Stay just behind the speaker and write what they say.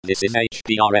This is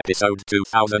HPR episode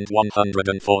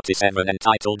 2147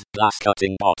 entitled Glass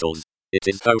Cutting Bottles. It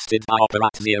is hosted by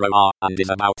Operat0R and is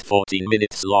about 14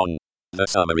 minutes long. The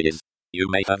summary is, you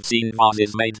may have seen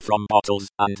vases made from bottles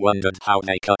and wondered how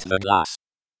they cut the glass.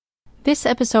 This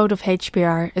episode of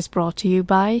HPR is brought to you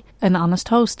by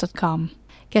anhonesthost.com.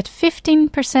 Get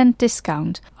 15%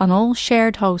 discount on all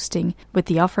shared hosting with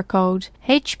the offer code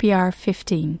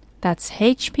HPR15. That's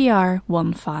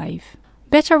HPR15.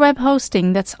 Better web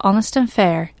hosting that's honest and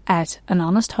fair at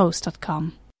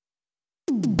anhonesthost.com.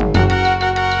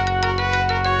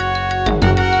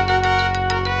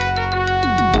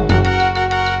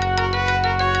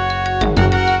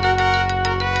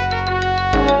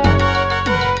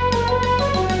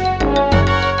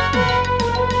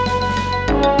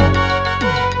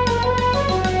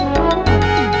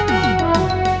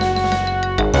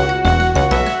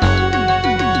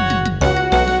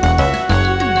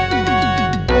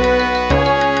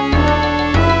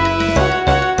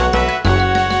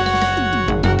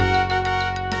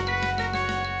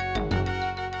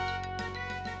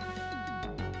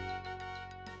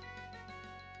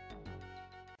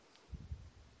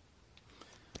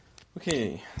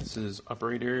 Okay, this is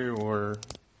Operator or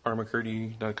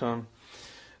rmccurdy.com.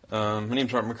 My name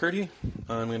is Art McCurdy.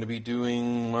 I'm going to be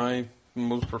doing my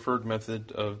most preferred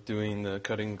method of doing the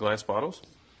cutting glass bottles.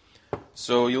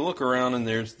 So you look around and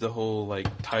there's the whole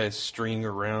tie a string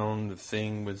around the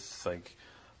thing with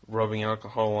rubbing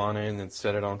alcohol on it and then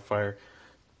set it on fire.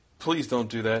 Please don't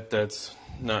do that. Doesn't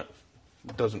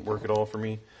work at all for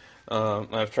me.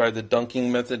 I've tried the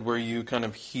dunking method where you kind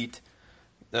of heat.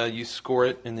 You score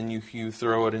it, and then you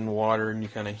throw it in water, and you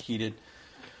kind of heat it.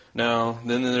 Now,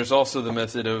 then there's also the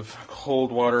method of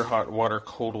cold water, hot water,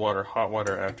 cold water, hot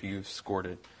water after you've scored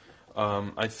it.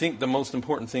 I think the most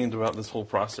important thing about this whole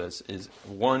process is,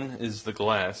 one, is the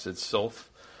glass itself.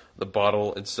 The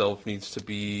bottle itself needs to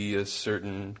be a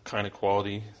certain kind of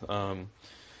quality,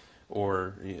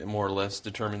 or more or less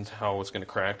determines how it's going to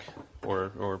crack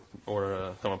or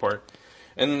come apart.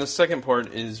 And then the second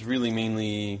part is really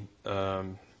mainly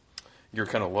your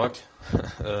kind of luck,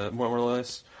 more or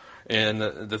less. And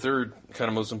the third kind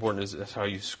of most important is how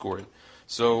you score it.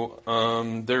 So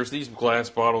there's these glass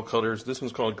bottle cutters. This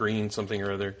one's called green something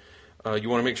or other. You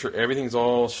want to make sure everything's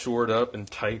all shored up and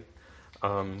tight,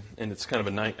 and it's kind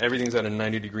of everything's at a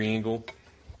 90-degree angle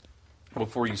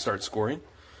before you start scoring.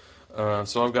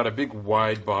 So I've got a big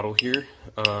wide bottle here.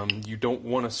 You don't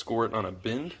want to score it on a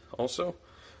bend also.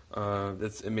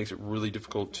 It makes it really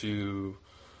difficult to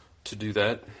do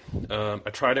that. I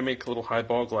try to make little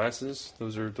highball glasses.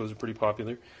 Those are pretty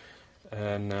popular.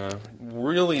 And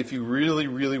really, if you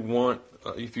really want,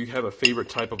 if you have a favorite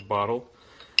type of bottle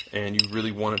and you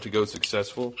really want it to go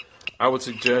successful, I would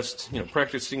suggest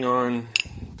practicing on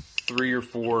 3 or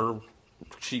 4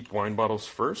 cheap wine bottles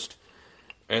first,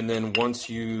 and then once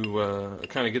you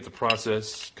kind of get the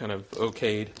process kind of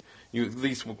okayed, you at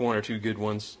least 1 or 2 good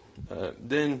ones.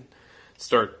 Then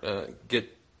start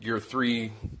get your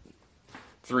 3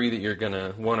 that you're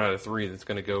gonna 1 out of 3 that's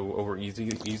gonna go over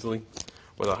easily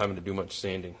without having to do much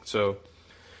sanding. So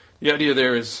the idea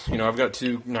there is, I've got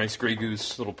 2 nice Grey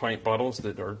Goose little pint bottles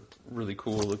that are really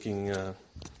cool looking,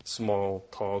 small,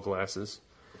 tall glasses,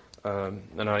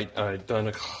 and I've done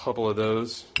a couple of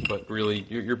those. But really,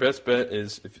 your best bet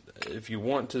is if you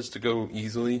want this to go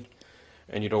easily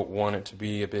and you don't want it to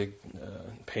be a big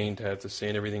pain to have to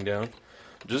sand everything down,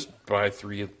 just buy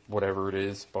 3 whatever it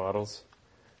is bottles,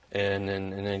 and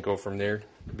then go from there.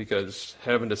 Because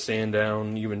having to sand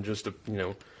down even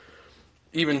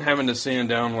having to sand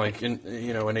down an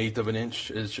 1/8 of an inch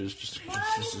is just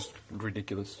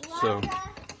ridiculous.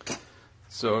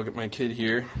 So I got my kid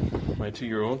here, my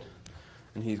 2-year-old,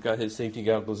 and he's got his safety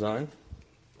goggles on.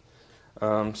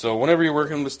 So whenever you're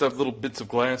working with stuff, little bits of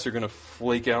glass are going to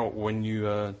flake out when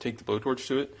you take the blowtorch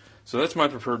to it. So that's my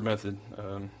preferred method,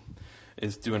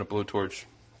 is doing a blowtorch.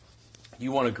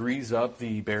 You want to grease up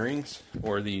the bearings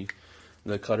or the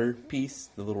cutter piece,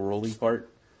 the little rolly part.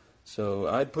 So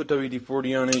I'd put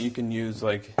WD-40 on it. You can use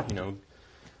like a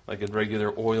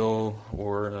regular oil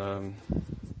or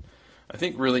I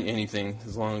think really anything,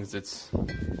 as long as it's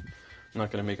not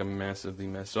going to make a massively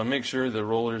mess. So I make sure the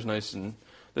roller's nice, and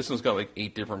this one's got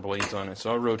 8 different blades on it,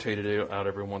 so I rotate it out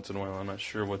every once in a while. I'm not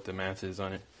sure what the math is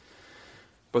on it.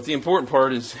 But the important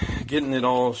part is getting it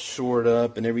all shored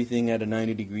up and everything at a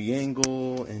 90-degree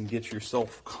angle, and get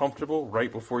yourself comfortable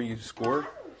right before you score.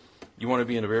 You want to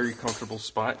be in a very comfortable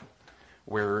spot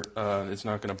where it's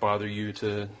not going to bother you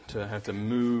to have to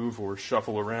move or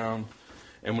shuffle around.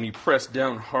 And when you press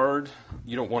down hard,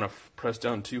 you don't want to press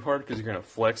down too hard because you're going to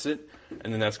flex it,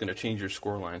 and then that's going to change your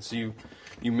score line. So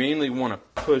you mainly want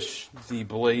to push the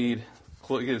blade,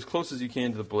 get as close as you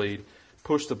can to the blade,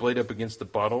 push the blade up against the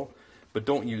bottle, but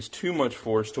don't use too much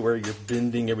force to where you're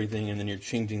bending everything and then you're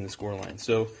changing the score line.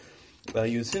 So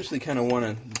you essentially kind of want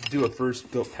to do a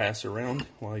first built pass around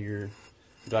while you're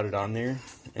got it on there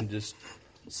and just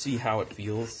see how it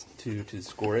feels to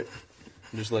score it.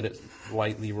 And just let it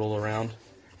lightly roll around.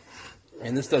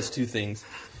 And this does two things.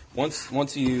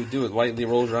 Once you do it lightly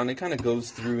rolls around, it kind of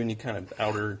goes through and you kind of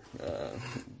outer,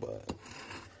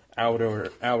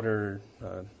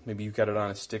 maybe you've got it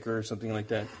on a sticker or something like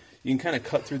that. You can kind of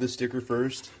cut through the sticker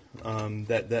first.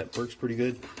 That works pretty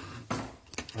good.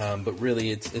 But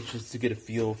really, it's just to get a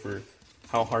feel for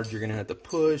how hard you're going to have to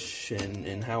push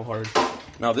and how hard.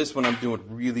 Now this one I'm doing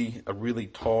a really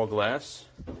tall glass,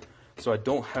 so I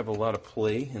don't have a lot of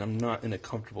play, and I'm not in a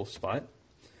comfortable spot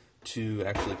to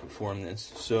actually perform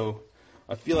this. So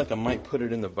I feel like I might put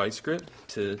it in the vice grip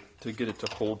to get it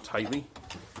to hold tightly,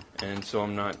 and so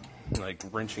I'm not like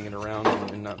wrenching it around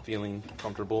and not feeling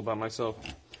comfortable about myself.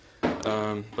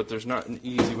 But there's not an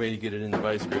easy way to get it in the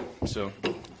vice grip. So,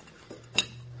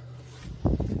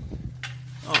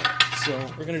 so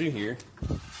what we're gonna do here,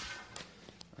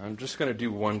 I'm just gonna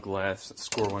do one glass,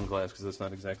 score one glass, because that's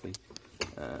not exactly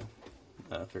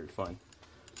very fun.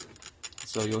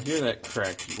 So you'll hear that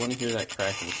crack. You want to hear that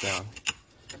cracking sound.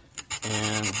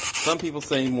 And some people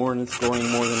say more than scoring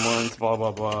more than once, blah,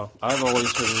 blah, blah. I've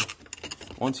always heard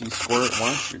once you score it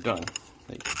once, you're done.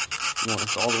 Like,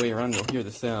 it's all the way around, you'll hear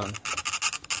the sound.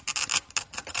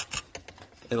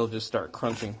 It'll just start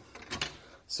crunching.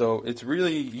 So it's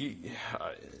really,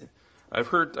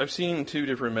 I've seen two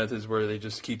different methods where they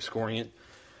just keep scoring it.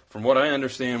 From what I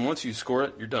understand, once you score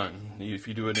it, you're done. If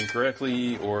you do it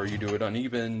incorrectly or you do it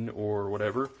uneven or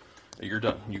whatever, you're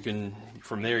done.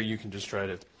 From there, you can just try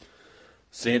to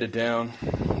sand it down.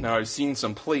 Now, I've seen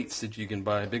some plates that you can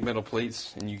buy, big metal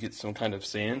plates, and you get some kind of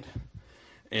sand,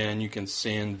 and you can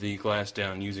sand the glass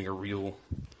down using a real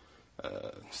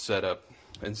setup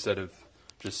instead of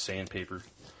just sandpaper.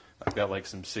 I've got like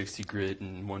some 60 grit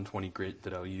and 120 grit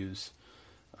that I'll use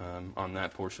on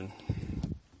that portion.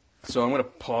 So I'm going to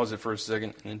pause it for a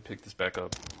second and then pick this back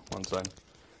up once I'm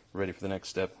ready for the next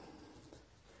step.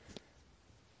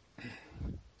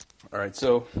 Alright,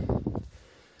 so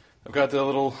I've got the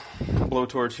little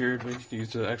blowtorch here. We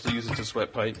can actually use it to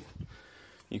sweat pipe.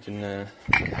 You can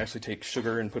actually take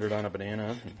sugar and put it on a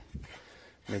banana and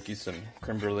make you some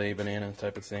creme brulee banana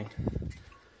type of thing.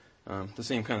 The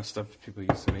same kind of stuff people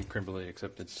use to make creme brulee,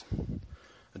 except it's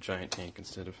a giant tank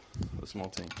instead of a small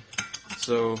tank.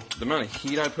 So the amount of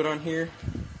heat I put on here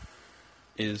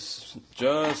is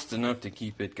just enough to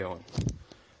keep it going.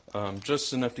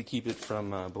 Just enough to keep it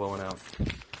from blowing out.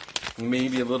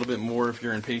 Maybe a little bit more if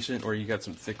you're impatient or you got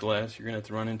some thick glass you're going to have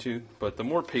to run into. But the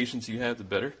more patience you have, the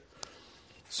better.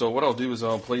 So what I'll do is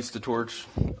I'll place the torch,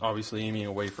 obviously aiming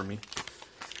away from me.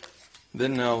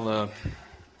 Then I'll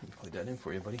plug that in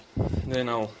for you, buddy. Then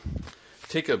I'll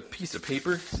take a piece of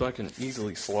paper so I can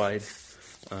easily slide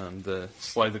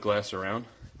the glass around,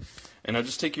 and I'll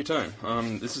just take your time.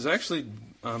 This is actually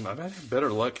I've had better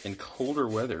luck in colder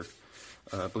weather.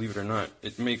 Believe it or not,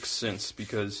 it makes sense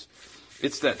because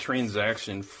it's that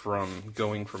transaction from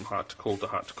going from hot to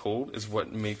cold is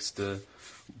what weakens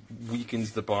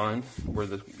the bond where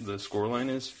the score line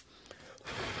is.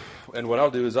 And what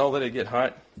I'll do is I'll let it get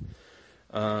hot.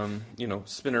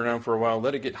 Spin it around for a while,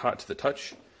 let it get hot to the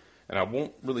touch. And I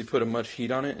won't really put much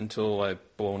heat on it until I've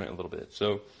blown it a little bit.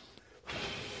 So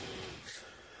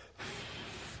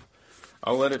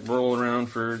I'll let it roll around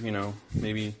for,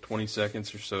 maybe 20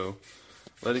 seconds or so.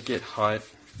 Let it get hot.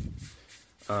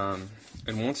 And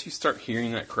once you start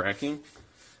hearing that cracking,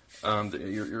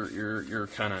 you're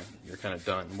kind of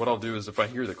done. What I'll do is if I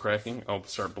hear the cracking, I'll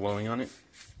start blowing on it,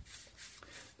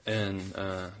 and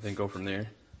then go from there.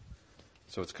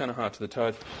 So it's kind of hot to the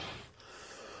touch.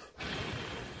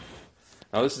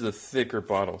 Now this is a thicker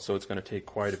bottle, so it's going to take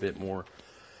quite a bit more.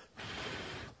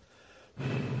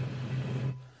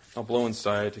 I'll blow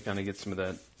inside to kind of get some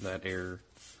of that air,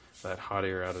 that hot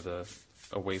air out of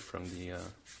away from the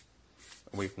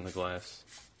glass.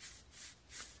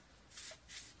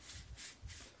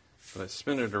 But I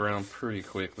spin it around pretty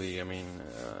quickly. I mean,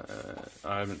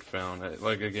 I haven't found it.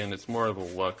 Like, again, it's more of a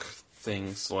luck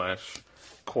thing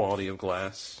 / quality of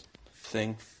glass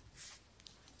thing.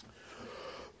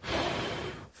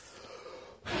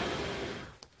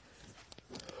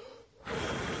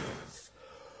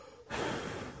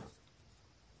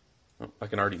 Oh, I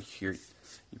can already hear it.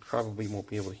 You probably won't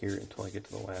be able to hear it until I get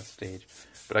to the last stage.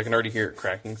 But I can already hear it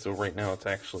cracking, so right now it's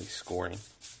actually scoring.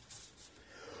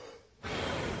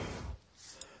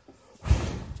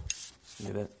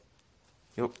 See that?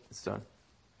 Yep, it's done.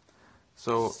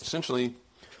 So essentially,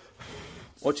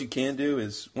 what you can do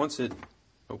is once it...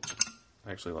 Oh,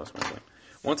 I actually lost my point.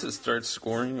 Once it starts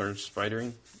scoring or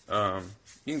spidering,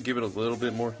 you can give it a little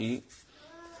bit more heat.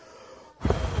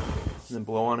 And then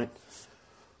blow on it.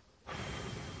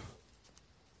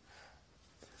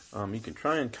 You can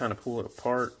try and kind of pull it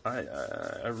apart.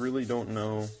 I really don't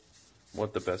know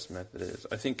what the best method is.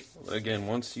 I think, again,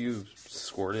 once you've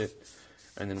scored it,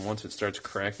 and then once it starts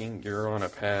cracking, you're on a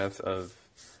path of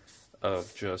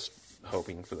just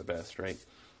hoping for the best, right?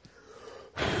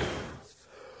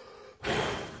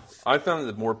 I found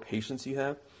that the more patience you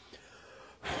have,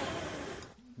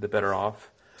 the better off,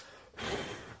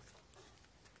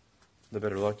 the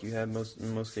better luck you have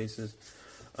in most cases.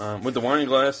 With the wine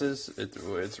glasses,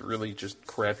 it's really just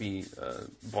crappy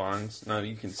bonds. Now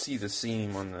you can see the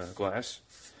seam on the glass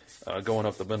going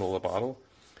up the middle of the bottle.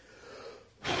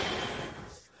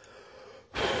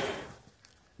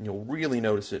 And you'll really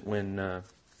notice it when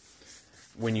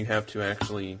you have to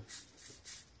actually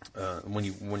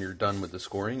when you're done with the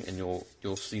scoring, and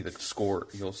you'll see the score.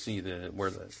 You'll see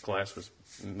where the glass was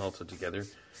melted together,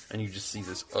 and you just see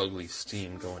this ugly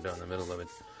steam going down the middle of it.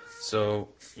 So,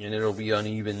 and it'll be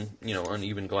uneven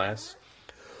glass.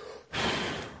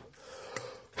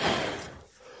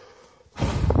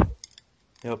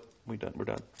 Yep, we're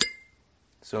done.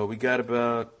 So we got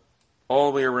about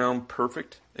all the way around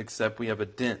perfect, except we have a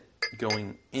dent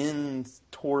going in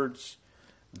towards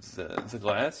the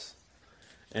glass,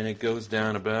 and it goes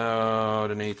down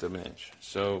about 1/8 of an inch.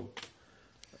 So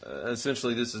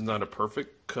essentially, this is not a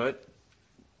perfect cut.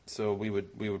 So we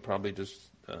would probably just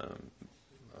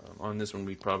on this one,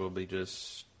 we'd probably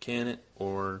just can it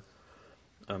or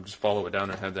just follow it down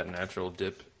and have that natural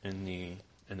dip in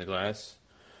the glass,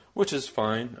 which is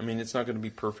fine. I mean, it's not going to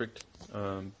be perfect,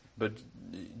 but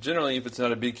generally, if it's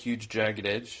not a big, huge, jagged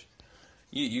edge,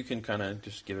 you can kind of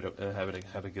just give it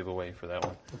have a giveaway for that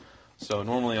one. So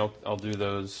normally, I'll do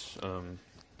those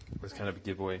as kind of a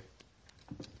giveaway.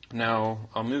 Now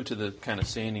I'll move to the kind of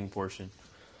sanding portion.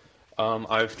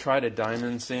 I've tried a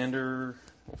diamond sander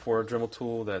for a Dremel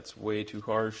tool. That's way too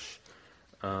harsh.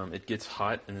 It gets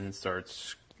hot and then it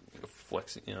starts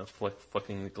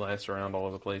flecking the glass around all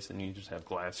over the place, and you just have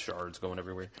glass shards going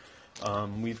everywhere.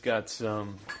 We've got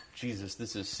some,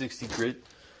 this is 60 grit.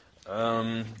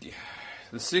 The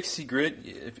 60 grit,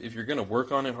 if you're going to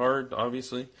work on it hard,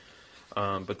 obviously,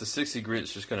 but the 60 grit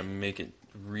is just going to make it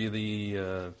really,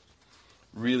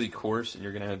 really coarse, and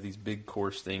you're going to have these big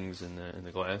coarse things in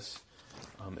the glass.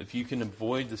 If you can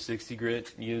avoid the 60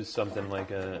 grit, use something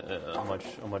like a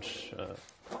much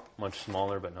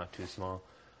smaller, but not too small.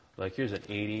 Like here's an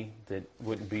 80 that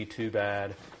wouldn't be too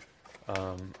bad.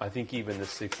 I think even the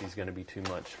 60 is going to be too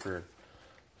much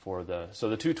for the. So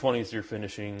the 220s you're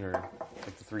finishing, or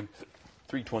like the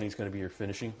 320 is going to be your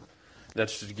finishing.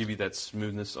 That's to give you that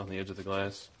smoothness on the edge of the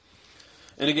glass.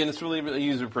 And again, it's really a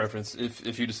user preference.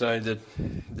 If you decide that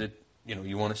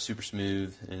you want it super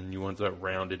smooth and you want the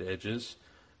rounded edges,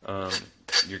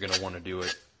 you're going to want to do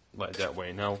it like that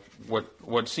way. Now,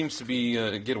 what seems to be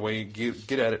get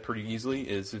at it pretty easily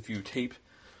is if you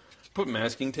put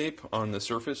masking tape on the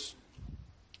surface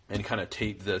and kind of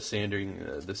tape the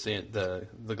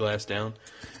the glass down,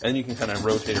 and you can kind of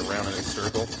rotate it around in a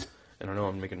circle. And I know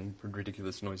I'm making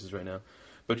ridiculous noises right now,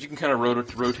 but you can kind of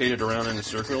rotate it around in a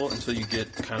circle until you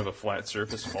get kind of a flat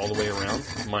surface all the way around,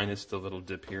 minus the little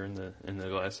dip here in the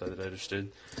glass side that I just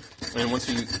did. And once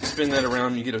you spin that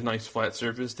around, you get a nice flat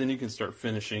surface. Then you can start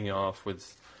finishing off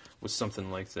with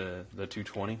something like the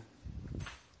 220.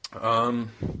 And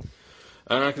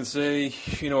I can say,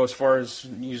 as far as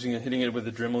hitting it with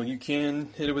a Dremel, you can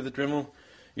hit it with a Dremel.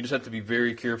 You just have to be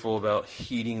very careful about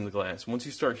heating the glass. Once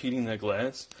you start heating that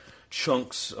glass,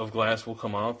 chunks of glass will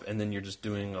come off, and then you're just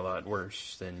doing a lot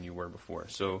worse than you were before.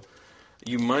 So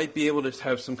you might be able to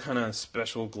have some kind of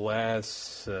special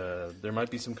glass. There might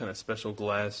be some kind of special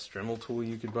glass Dremel tool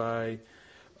you could buy.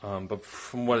 But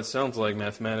from what it sounds like,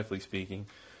 mathematically speaking,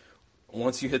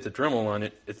 once you hit the Dremel on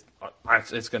it,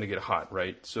 it's going to get hot,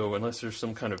 right? So unless there's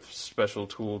some kind of special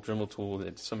Dremel tool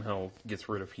that somehow gets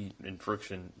rid of heat and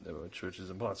friction, which is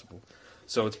impossible.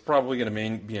 So it's probably going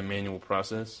to be a manual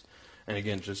process. And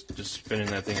again, just spinning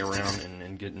that thing around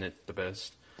and getting it the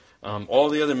best. All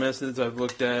the other methods I've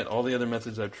looked at, all the other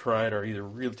methods I've tried are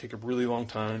either take a really long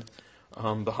time.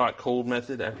 The hot-cold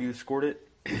method, after you've scored it,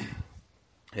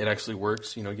 it actually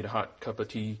works. Get a hot cup of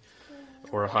tea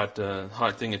or a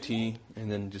hot thing of tea,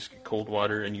 and then just cold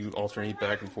water, and you alternate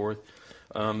back and forth.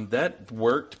 That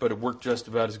worked, but it worked just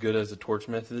about as good as the torch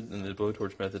method, and the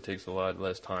blowtorch method takes a lot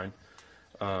less time,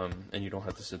 and you don't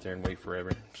have to sit there and wait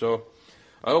forever. So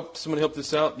I hope somebody helped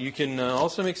this out. You can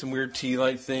also make some weird tea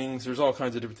light things. There's all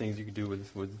kinds of different things you can do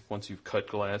with once you've cut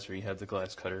glass or you have the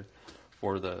glass cutter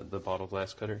or the bottle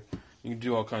glass cutter. You can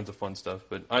do all kinds of fun stuff,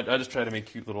 but I just try to make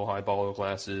cute little highball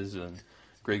glasses and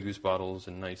Grey Goose bottles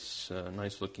and nice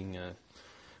looking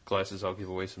glasses. I'll give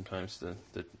away sometimes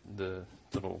the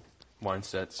little wine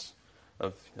sets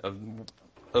of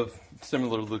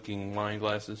similar looking wine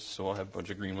glasses. So I'll have a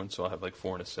bunch of green ones. So I'll have like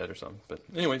 4 in a set or something. But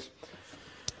anyways,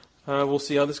 we'll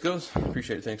see how this goes.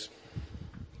 Appreciate it. Thanks.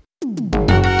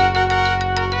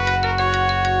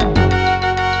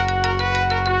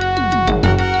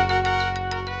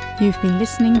 You've been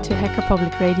listening to Hacker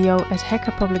Public Radio at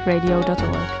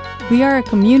hackerpublicradio.org. We are a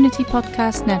community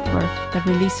podcast network that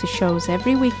releases shows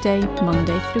every weekday,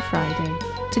 Monday through Friday.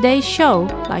 Today's show,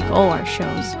 like all our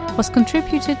shows, was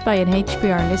contributed by an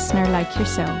HPR listener like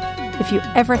yourself. If you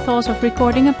ever thought of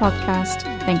recording a podcast,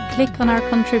 then click on our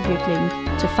contribute link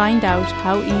to find out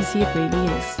how easy it really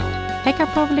is. Hacker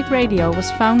Public Radio was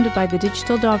founded by the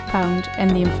Digital Dog Pound and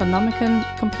the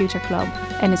Infonomicon Computer Club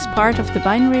and is part of the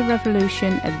binary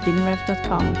revolution at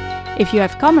binrev.com. If you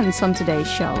have comments on today's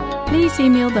show, please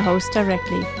email the host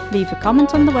directly, leave a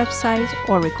comment on the website,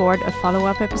 or record a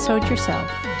follow-up episode yourself.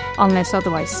 Unless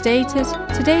otherwise stated,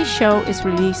 today's show is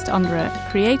released under a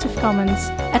Creative Commons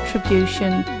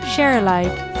Attribution Share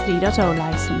Alike 3.0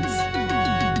 license.